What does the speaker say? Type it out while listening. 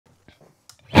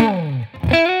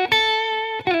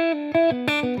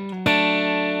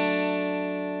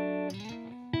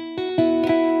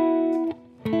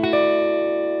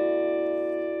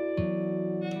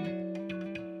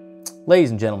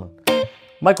Ladies and gentlemen,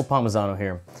 Michael Palmisano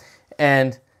here,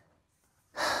 and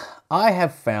I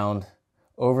have found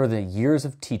over the years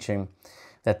of teaching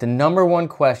that the number one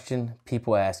question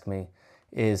people ask me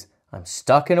is, I'm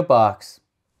stuck in a box,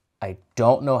 I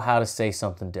don't know how to say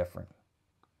something different.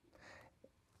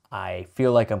 I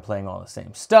feel like I'm playing all the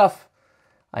same stuff,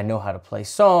 I know how to play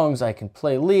songs, I can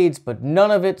play leads, but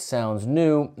none of it sounds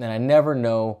new, and I never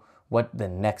know what the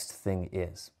next thing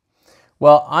is.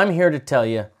 Well, I'm here to tell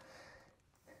you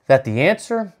that the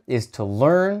answer is to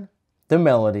learn the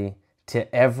melody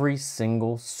to every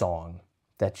single song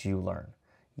that you learn.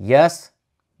 Yes,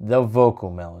 the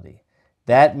vocal melody.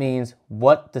 That means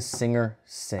what the singer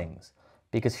sings.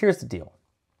 Because here's the deal.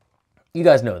 You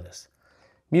guys know this.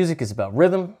 Music is about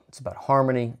rhythm, it's about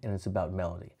harmony, and it's about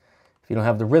melody. If you don't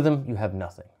have the rhythm, you have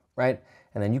nothing, right?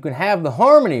 And then you can have the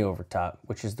harmony over top,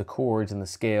 which is the chords and the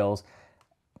scales,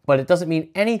 but it doesn't mean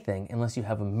anything unless you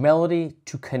have a melody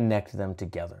to connect them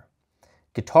together.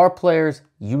 Guitar players,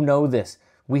 you know this.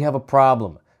 We have a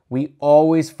problem. We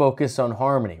always focus on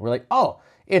harmony. We're like, oh,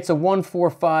 it's a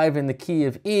 1-4-5 in the key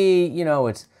of E,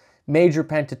 it's major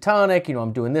pentatonic,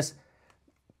 I'm doing this.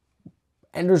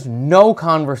 And there's no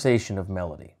conversation of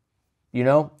melody.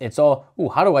 It's all,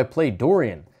 how do I play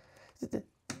Dorian?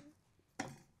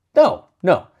 No.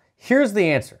 Here's the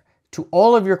answer to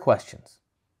all of your questions.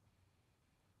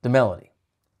 The melody.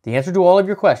 The answer to all of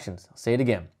your questions, I'll say it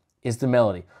again, is the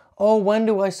melody. Oh, when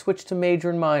do I switch to major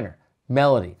and minor?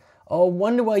 Melody. Oh,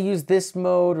 when do I use this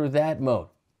mode or that mode?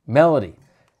 Melody.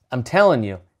 I'm telling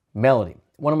you, melody.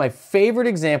 One of my favorite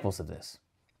examples of this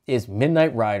is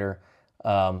Midnight Rider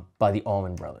by the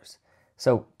Allman Brothers.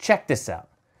 So check this out.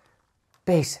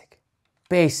 Basic.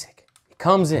 It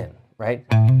comes in, right?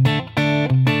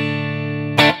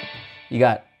 You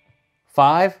got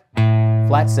 5,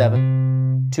 flat 7,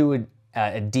 to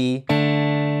a D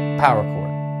power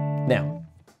chord. Now,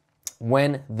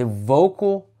 when the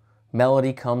vocal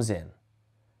melody comes in,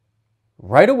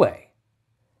 right away,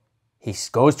 he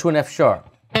goes to an F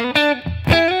sharp.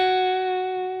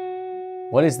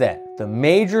 What is that? The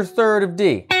major third of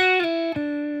D.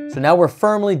 So now we're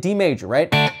firmly D major,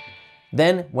 right?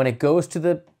 Then when it goes to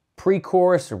the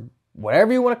pre-chorus or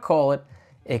whatever you want to call it,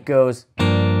 it goes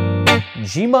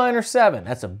G minor 7.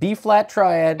 That's a B flat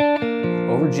triad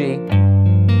over G.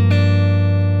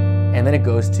 And then it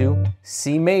goes to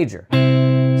C major.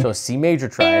 So a C major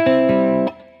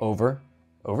triad over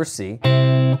C,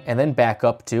 and then back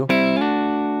up to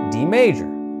D major.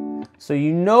 So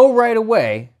you know right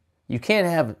away you can't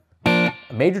have a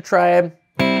major triad,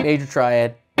 major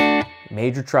triad,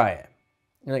 major triad.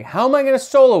 You're like, how am I going to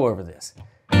solo over this?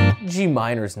 G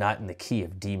minor is not in the key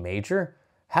of D major.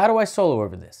 How do I solo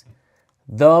over this?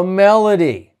 The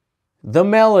melody. The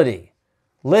melody.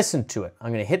 Listen to it.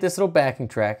 I'm going to hit this little backing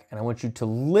track, and I want you to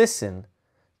listen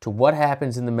to what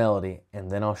happens in the melody,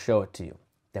 and then I'll show it to you.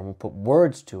 Then we'll put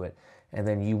words to it, and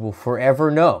then you will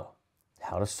forever know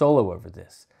how to solo over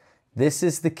this. This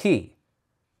is the key.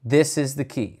 This is the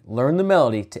key. Learn the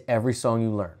melody to every song you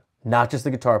learn, not just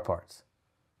the guitar parts.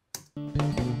 All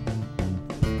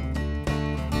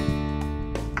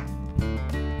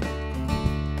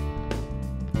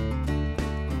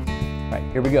right,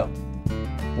 here we go.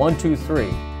 1, 2, 3,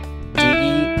 D, E,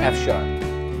 F sharp.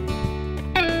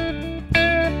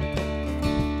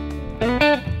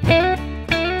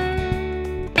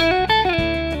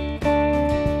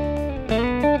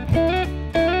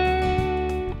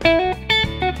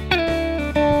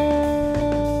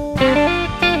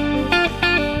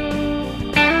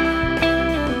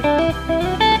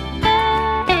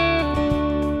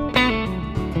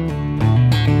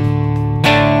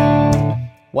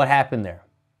 What happened there?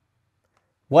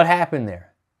 What happened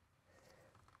there?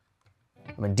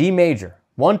 I'm in D major.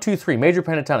 1, 2, 3, major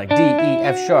pentatonic, D, E,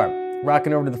 F sharp,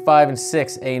 rocking over to the 5 and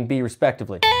 6, A and B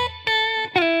respectively.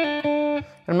 And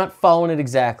I'm not following it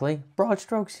exactly. Broad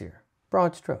strokes here,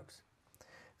 broad strokes.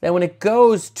 Then when it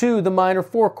goes to the minor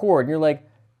 4 chord, and you're like,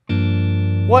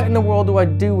 what in the world do I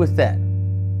do with that?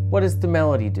 What does the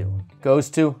melody do? It goes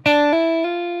to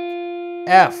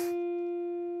F.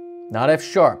 Not F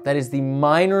sharp. That is the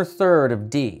minor third of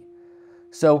D.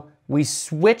 So we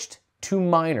switched to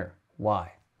minor.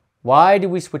 Why? Why did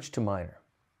we switch to minor?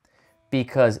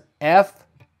 Because F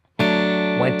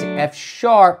went to F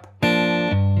sharp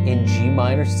in G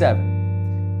minor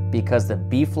 7. Because the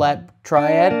B flat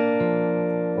triad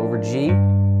over G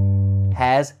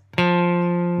has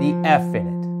the F in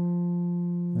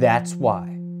it. That's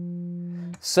why.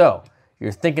 So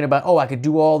you're thinking about, oh, I could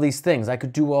do all these things. I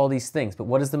could do all these things. But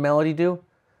what does the melody do?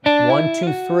 1,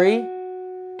 2, 3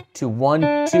 to 1,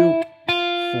 2,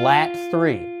 flat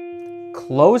 3.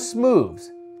 Close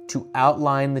moves to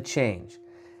outline the change.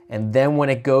 And then when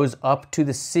it goes up to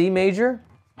the C major,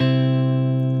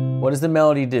 what does the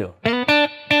melody do?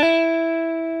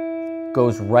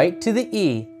 Goes right to the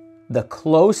E, the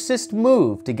closest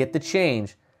move to get the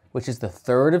change, which is the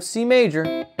 3rd of C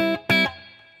major,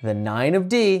 the 9 of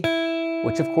D,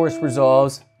 which of course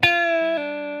resolves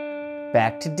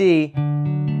back to D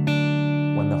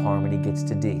when the harmony gets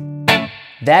to D.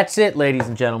 That's it, ladies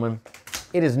and gentlemen.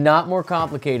 It is not more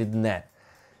complicated than that.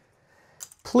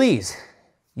 Please,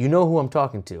 you know who I'm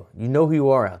talking to. You know who you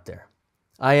are out there.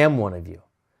 I am one of you.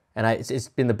 And it's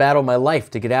been the battle of my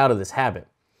life to get out of this habit.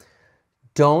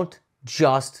 Don't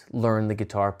just learn the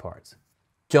guitar parts.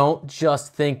 Don't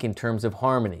just think in terms of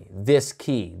harmony, this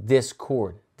key, this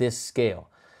chord, this scale.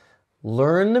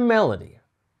 Learn the melody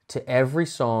to every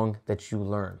song that you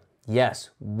learn.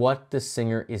 Yes, what the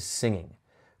singer is singing.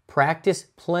 Practice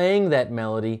playing that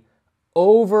melody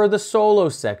over the solo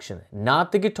section,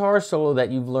 not the guitar solo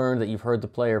that you've learned, that you've heard the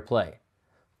player play.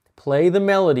 Play the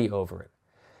melody over it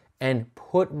and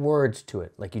put words to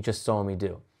it like you just saw me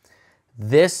do.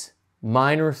 This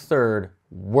minor third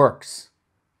works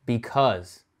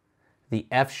because the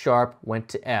F sharp went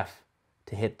to F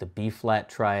to hit the B flat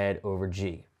triad over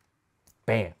G.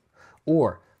 Bam.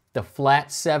 Or the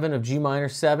flat 7 of G minor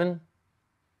 7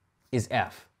 is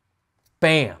F.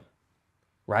 Bam.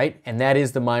 Right? And that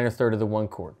is the minor third of the 1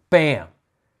 chord. Bam.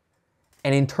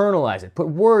 And internalize it. Put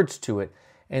words to it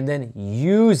and then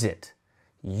use it.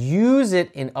 Use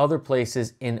it in other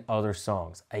places, in other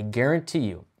songs. I guarantee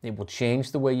you, it will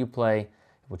change the way you play, it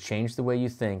will change the way you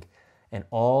think, and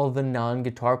all the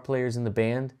non-guitar players in the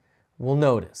band will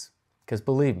notice. Because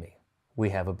believe me, we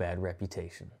have a bad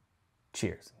reputation.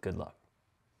 Cheers. Good luck.